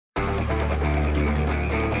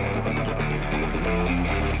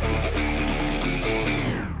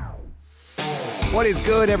What is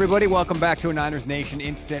good, everybody? Welcome back to a Niners Nation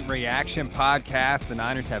Instant Reaction podcast. The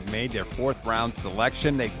Niners have made their fourth-round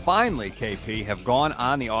selection. They finally, KP, have gone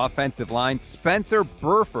on the offensive line. Spencer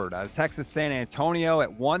Burford out of Texas San Antonio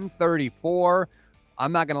at 134.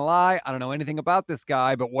 I'm not going to lie, I don't know anything about this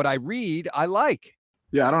guy, but what I read, I like.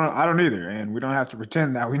 Yeah, I don't either, and we don't have to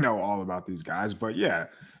pretend that we know all about these guys. But yeah,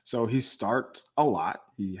 so he starts a lot.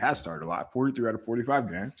 He has started a lot, 43 out of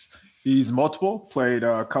 45 games. He's multiple, played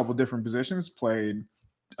a couple different positions,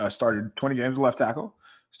 started 20 games at left tackle,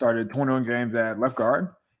 started 21 games at left guard,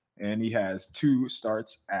 and he has 2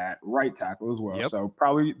 starts at right tackle as well. Yep. So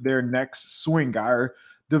probably their next swing guy or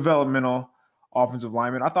developmental offensive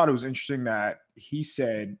lineman. I thought it was interesting that he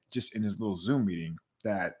said just in his little Zoom meeting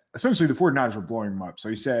that essentially the 49ers were blowing him up. So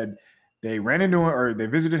he said they ran into him or they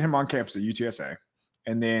visited him on campus at UTSA,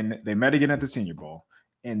 and then they met again at the Senior Bowl.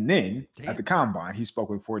 And then at the Combine, he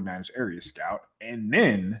spoke with 49ers area scout. And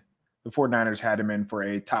then the 49ers had him in for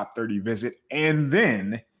a top 30 visit. And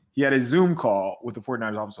then he had a Zoom call with the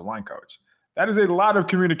 49ers offensive line coach. That is a lot of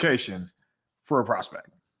communication for a prospect.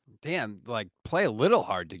 Damn, like play a little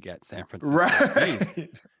hard to get, San Francisco.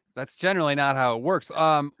 Right. That's generally not how it works.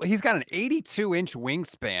 He's got an 82-inch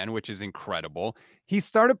wingspan, which is incredible. He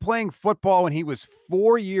started playing football when he was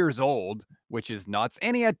 4 years old, which is nuts.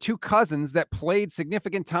 And he had 2 cousins that played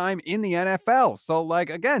significant time in the NFL. So, like,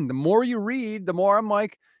 again, the more you read, the more I'm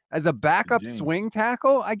like, as a backup swing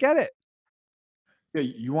tackle, I get it. Yeah,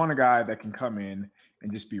 you want a guy that can come in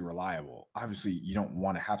and just be reliable. Obviously, you don't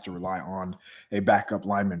want to have to rely on a backup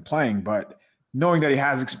lineman playing, but knowing that he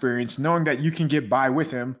has experience, knowing that you can get by with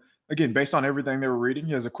him, again, based on everything they were reading,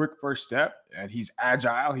 he has a quick first step and he's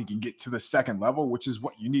agile. He can get to the second level, which is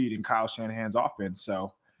what you need in Kyle Shanahan's offense.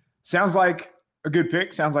 So sounds like a good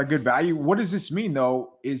pick, sounds like good value. What does this mean,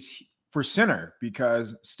 though, is for center?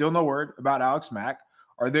 Because still no word about Alex Mack.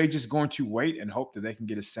 Are they just going to wait and hope that they can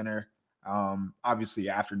get a center, obviously,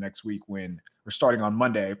 after next week when we're starting on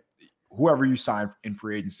Monday? Whoever you sign in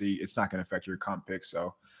free agency, it's not going to affect your comp pick.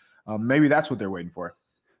 So maybe that's what they're waiting for.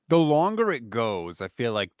 The longer it goes, I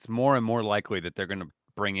feel like it's more and more likely that they're going to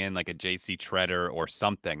bring in like a JC Treader or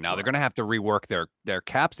something. Now they're going to have to rework their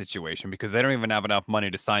cap situation because they don't even have enough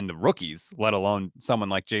money to sign the rookies, let alone someone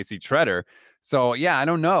like JC Treader. So yeah, I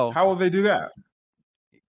don't know. How will they do that?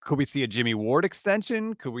 Could we see a Jimmy Ward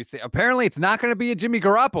extension? Could we see? Apparently, it's not going to be a Jimmy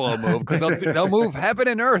Garoppolo move because they'll move heaven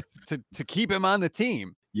and earth to keep him on the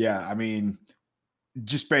team. Yeah, I mean,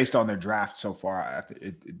 just based on their draft so far,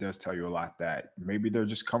 it does tell you a lot that maybe they're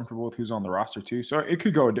just comfortable with who's on the roster too. So it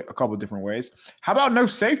could go a couple of different ways. How about no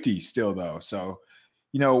safety still though? So,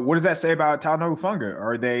 what does that say about Talanoa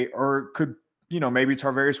Hufanga? Could maybe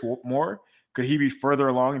Tarvarius Moore, could he be further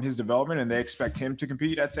along in his development and they expect him to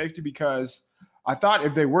compete at safety? Because I thought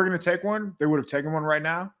if they were going to take one, they would have taken one right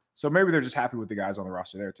now. So maybe they're just happy with the guys on the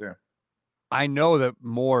roster there too. I know that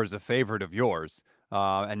Moore is a favorite of yours.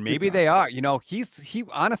 And maybe they are, he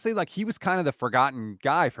honestly, like he was kind of the forgotten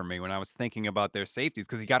guy for me when I was thinking about their safeties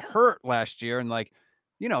because he got hurt last year. And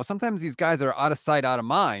sometimes these guys are out of sight, out of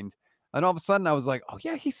mind. And all of a sudden I was like, oh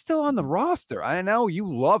yeah, he's still on the roster. I know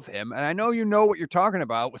you love him. And I know you know what you're talking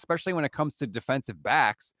about, especially when it comes to defensive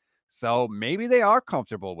backs. So maybe they are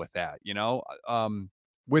comfortable with that,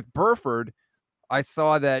 with Burford, I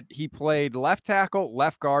saw that he played left tackle,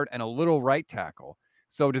 left guard, and a little right tackle.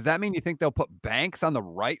 So does that mean you think they'll put Banks on the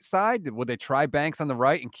right side? Would they try Banks on the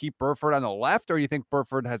right and keep Burford on the left? Or you think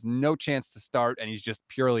Burford has no chance to start and he's just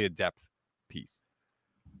purely a depth piece?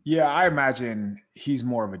 Yeah, I imagine he's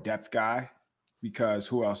more of a depth guy because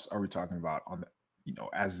who else are we talking about on the,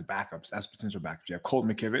 as the backups, as potential backups? You have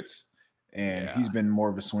Colton McKivitz, and he's been more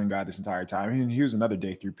of a swing guy this entire time. And he was another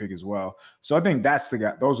day 3 pick as well. So I think that's the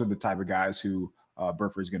guy. Those are the type of guys who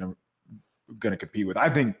Burford is going to compete with. I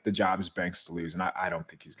think the job is Banks to lose, and I don't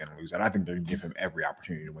think he's going to lose that. I think they're going to give him every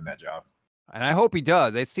opportunity to win that job. And I hope he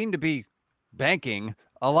does. They seem to be banking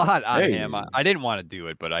a lot on him. I didn't want to do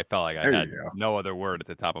it, but I felt like I had no other word at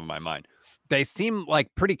the top of my mind. They seem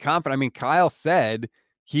like pretty confident. I mean, Kyle said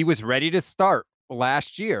he was ready to start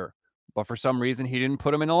last year, but for some reason he didn't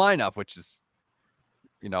put him in the lineup, which is,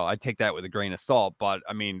 I take that with a grain of salt. But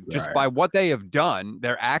I mean, just by what they have done,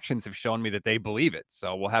 their actions have shown me that they believe it.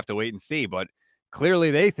 So we'll have to wait and see. But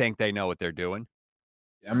clearly they think they know what they're doing.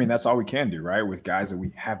 I mean, that's all we can do, right? With guys that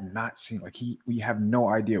we have not seen. We have no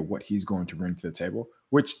idea what he's going to bring to the table,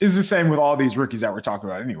 which is the same with all these rookies that we're talking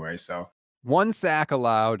about anyway. So 1 sack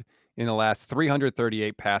allowed in the last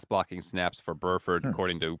 338 pass blocking snaps for Burford,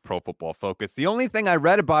 according to Pro Football Focus. The only thing I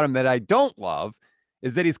read about him that I don't love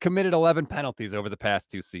is that he's committed 11 penalties over the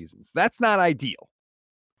past 2 seasons. That's not ideal.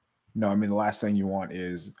 No, I mean, the last thing you want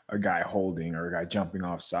is a guy holding or a guy jumping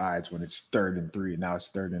off sides when it's 3rd and 3 and now it's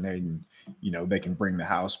 3rd and 8 and, they can bring the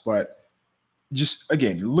house. But just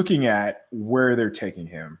again, looking at where they're taking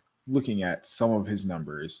him, looking at some of his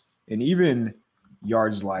numbers, and even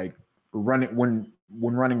yards like running when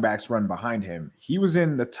running backs run behind him, he was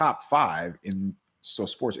in the top 5 in. So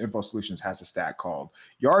Sports Info Solutions has a stat called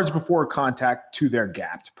yards before contact to their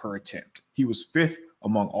gapped per attempt. He was 5th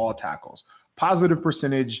among all tackles. Positive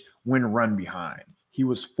percentage when run behind. He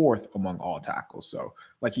was 4th among all tackles. So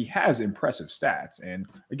like he has impressive stats. And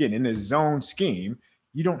again, in his zone scheme,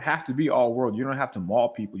 you don't have to be all world. You don't have to maul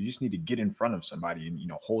people. You just need to get in front of somebody and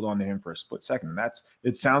hold on to him for a split second. And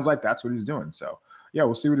it sounds like that's what he's doing. So yeah,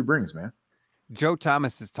 we'll see what he brings, man. Joe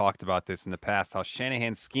Thomas has talked about this in the past, how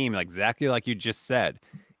Shanahan's scheme, exactly like you just said,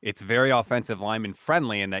 it's very offensive lineman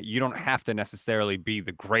friendly, and that you don't have to necessarily be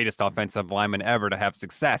the greatest offensive lineman ever to have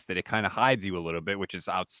success, that it kind of hides you a little bit, which is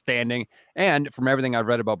outstanding. And from everything I've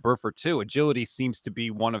read about Burford too, agility seems to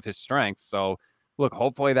be one of his strengths. So look,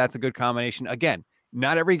 hopefully that's a good combination. Again,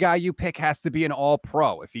 not every guy you pick has to be an all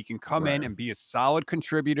pro. If he can come in Right. and be a solid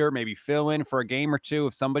contributor, maybe fill in for a game or two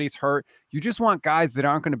if somebody's hurt, you just want guys that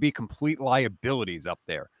aren't going to be complete liabilities up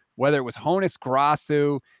there. Whether it was Honus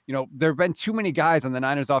Grasu, there have been too many guys on the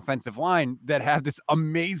Niners offensive line that have this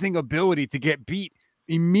amazing ability to get beat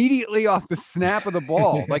immediately off the snap of the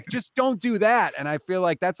ball. Like, just don't do that. And I feel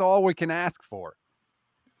like that's all we can ask for.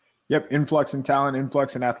 Yep, influx in talent,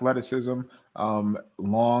 influx in athleticism.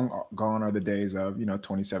 Long gone are the days of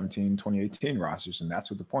 2017, 2018 rosters, and that's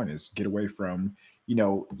what the point is. Get away from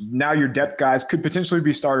now your depth guys could potentially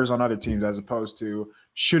be starters on other teams as opposed to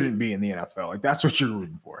shouldn't be in the NFL. Like that's what you're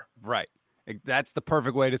rooting for. Right. That's the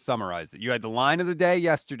perfect way to summarize it. You had the line of the day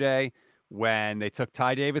yesterday when they took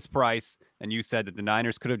Ty Davis Price, and you said that the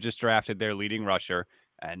Niners could have just drafted their leading rusher.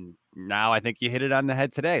 And now I think you hit it on the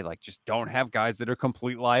head today. Like, just don't have guys that are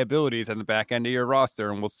complete liabilities on the back end of your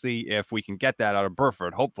roster. And we'll see if we can get that out of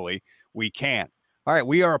Burford. Hopefully we can. All right.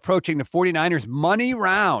 We are approaching the 49ers money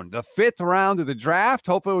round, the 5th round of the draft.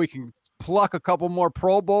 Hopefully we can pluck a couple more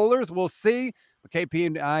Pro Bowlers. We'll see. But KP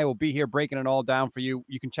and I will be here breaking it all down for you.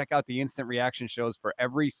 You can check out the instant reaction shows for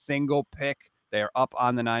every single pick. They are up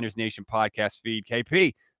on the Niners Nation podcast feed.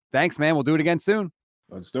 KP, thanks, man. We'll do it again soon.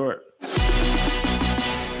 Let's do it.